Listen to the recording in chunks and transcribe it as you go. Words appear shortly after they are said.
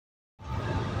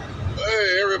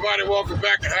everybody, welcome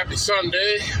back and happy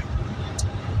Sunday.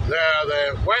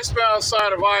 The westbound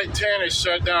side of I-10 is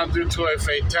shut down due to a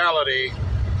fatality.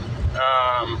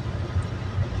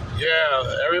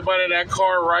 Everybody in that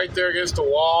car right there against the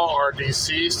wall are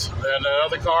deceased, and the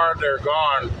other car, they're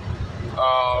gone.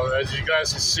 As you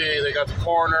guys can see, they got the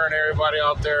coroner and everybody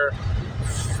out there.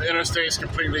 The interstate's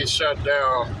completely shut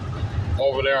down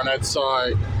over there on that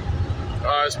side.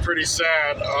 It's pretty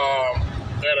sad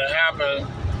that it happened.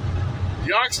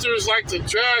 Youngsters like to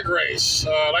drag race,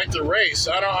 like to race.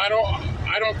 I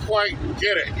don't quite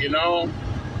get it, you know.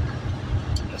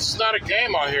 This is not a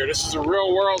game out here. This is the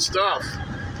real world stuff.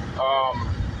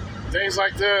 Things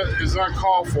like that is not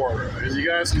called for. As you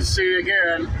guys can see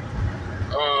again,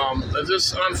 it's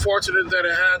just unfortunate that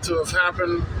it had to have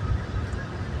happened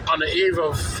on the eve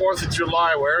of 4th of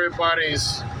July, where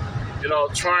everybody's, you know,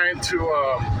 trying to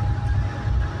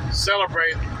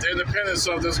celebrate the independence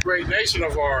of this great nation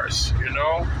of ours, you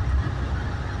know.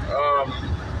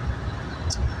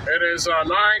 It is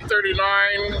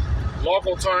 9:39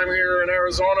 local time here in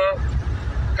Arizona.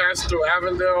 Passing through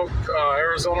Avondale,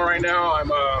 Arizona right now. I'm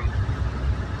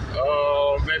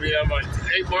maybe I'm like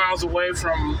 8 miles away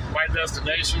from my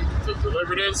destination to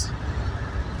deliver this.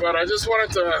 But I just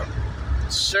wanted to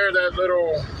share this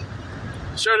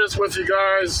with you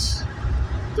guys,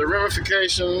 the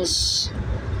ramifications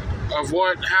of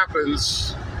what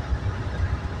happens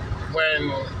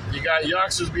when you got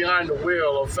youngsters behind the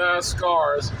wheel of fast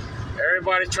cars.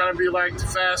 Everybody trying to be like the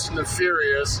Fast and the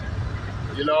Furious.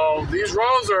 You know, these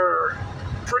roads are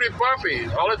pretty bumpy.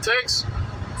 All it takes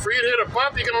for you to hit a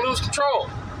bump, you're going to lose control.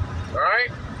 All right?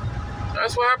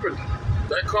 That's what happened.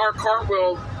 That car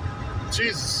cartwheeled,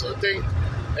 Jesus, I think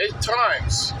 8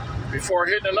 times before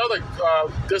hitting another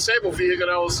disabled vehicle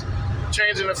that was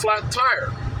changing a flat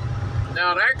tire.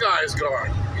 Now that guy's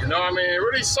gone. You know, I mean, it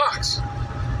really sucks.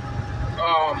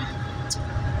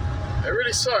 It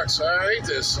really sucks. I hate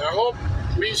this. I hope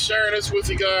me sharing this with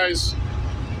you guys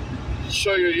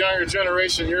show your younger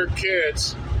generation, your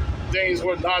kids, things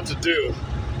what not to do.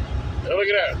 Now look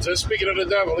at that. Just speaking of the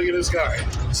devil, look at this guy.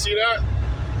 You see that?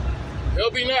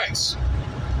 He'll be next.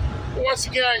 But once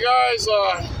again, guys,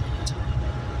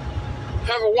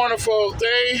 have a wonderful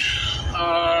day.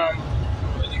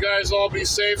 You guys all be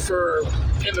safe for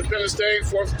Independence Day,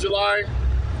 4th of July.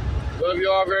 Love you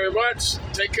all very much.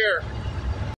 Take care.